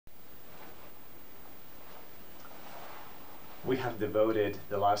We have devoted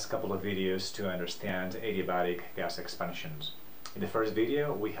the last couple of videos to understand adiabatic gas expansions. In the first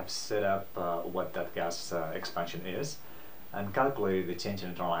video, we have set up what that gas expansion is and calculated the change in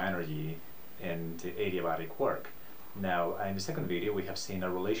internal energy in the adiabatic work. Now, in the second video, we have seen a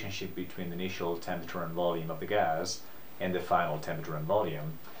relationship between the initial temperature and volume of the gas and the final temperature and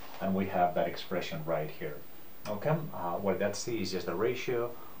volume, and we have that expression right here. Okay, what that C is just the ratio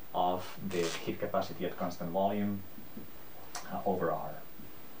of the heat capacity at constant volume over R.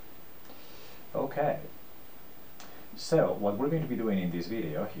 Okay, so what we're going to be doing in this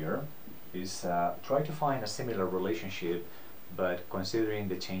video here is try to find a similar relationship, but considering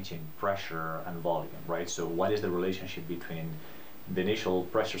the change in pressure and volume, right? So what is the relationship between the initial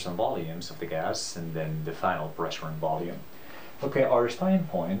pressures and volumes of the gas and then the final pressure and volume? Okay, our starting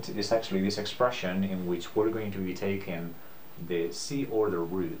point is actually this expression in which we're going to be taking the C order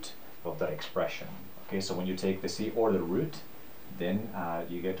root of that expression. Okay, so when you take the C order root, then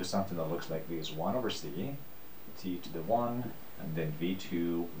you get to something that looks like this: 1 over C, T to the 1, and then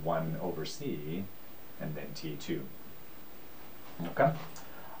V2, 1 over C, and then T2. Okay,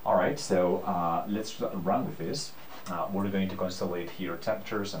 all right, so let's run with this. We're going to consolidate here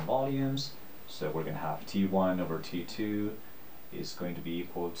temperatures and volumes. So we're going to have T1 over T2 is going to be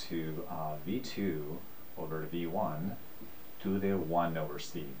equal to V2 over V1 to the 1 over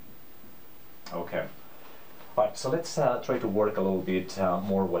C. Okay, right, so let's try to work a little bit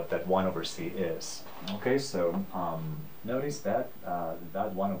more what that 1 over C is. Okay, so notice that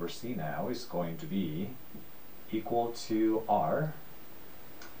that 1 over C now is going to be equal to R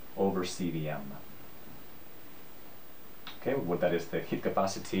over CVM. Okay, what that is the heat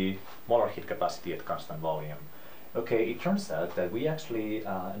capacity, molar heat capacity at constant volume. Okay, it turns out that we actually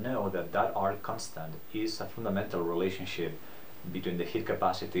know that that R constant is a fundamental relationship between the heat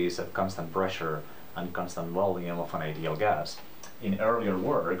capacities at constant pressure and constant volume of an ideal gas. In earlier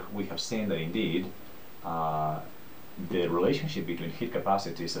work, we have seen that indeed the relationship between heat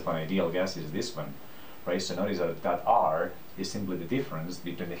capacities of an ideal gas is this one, right? So notice that that R is simply the difference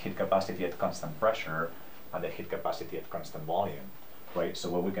between the heat capacity at constant pressure and the heat capacity at constant volume, right? So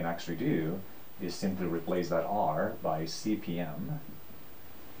what we can actually do is simply replace that R by CPM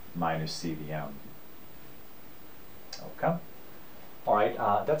minus CVM. Okay. All right,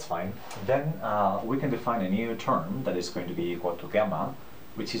 that's fine. Then we can define a new term that is going to be equal to gamma,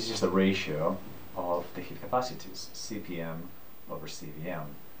 which is just the ratio of the heat capacities, CPM over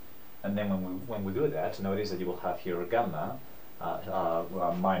CVM. And then when we do that, notice that you will have here gamma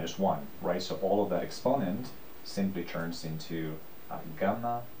minus 1, right? So all of that exponent simply turns into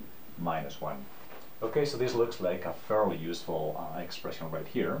gamma minus 1. Okay, so this looks like a fairly useful expression right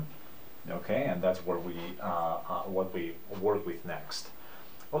here. Okay, and that's where we what we work with next.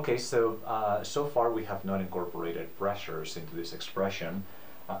 Okay, so so far we have not incorporated pressures into this expression,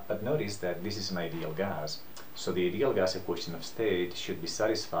 but notice that this is an ideal gas. So the ideal gas equation of state should be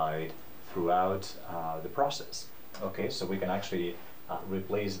satisfied throughout the process. Okay, so we can actually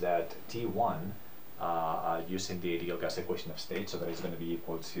replace that T1 using the ideal gas equation of state, so that is going to be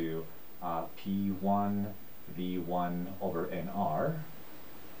equal to P1 V1 over NR.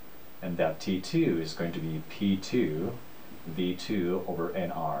 And that T2 is going to be P2 V2 over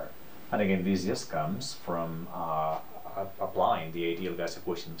NR. And again, this just comes from applying the ideal gas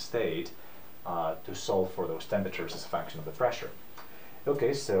equation of state to solve for those temperatures as a function of the pressure.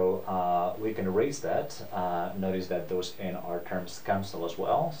 Okay, so we can erase that. Notice that those NR terms cancel as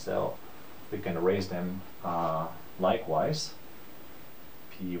well, so we can erase them likewise.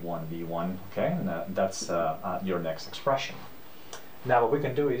 P1 V1, okay, and that's your next expression. Now what we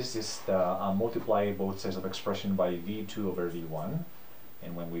can do is just multiply both sides of expression by V2 over V1,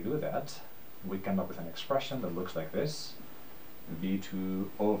 and when we do that, we come up with an expression that looks like this: V2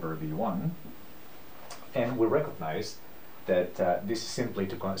 over V1, and we recognize that this is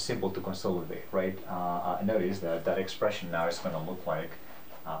simple to consolidate, right? Notice that that expression now is going to look like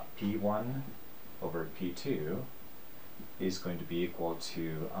P1 over P2 is going to be equal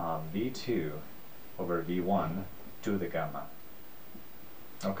to V2 over V1 to the gamma.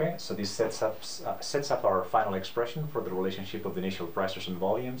 Okay, so this sets up our final expression for the relationship of the initial pressures and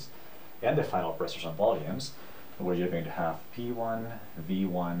volumes and the final pressures and volumes, where you're going to have P1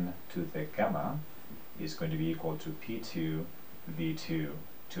 V1 to the gamma is going to be equal to P2 V2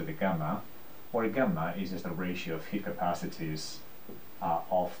 to the gamma, where gamma is just the ratio of heat capacities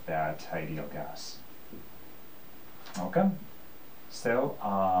of that ideal gas. Okay, so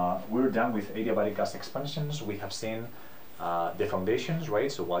we're done with adiabatic gas expansions. We have seen the foundations,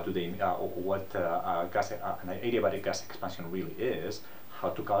 right? So what do they, an adiabatic gas expansion really is, how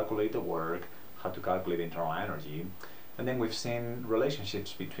to calculate the work, how to calculate internal energy, And then we've seen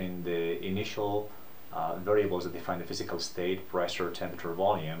relationships between the initial variables that define the physical state, pressure, temperature,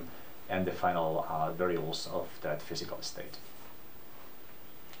 volume, and the final variables of that physical state.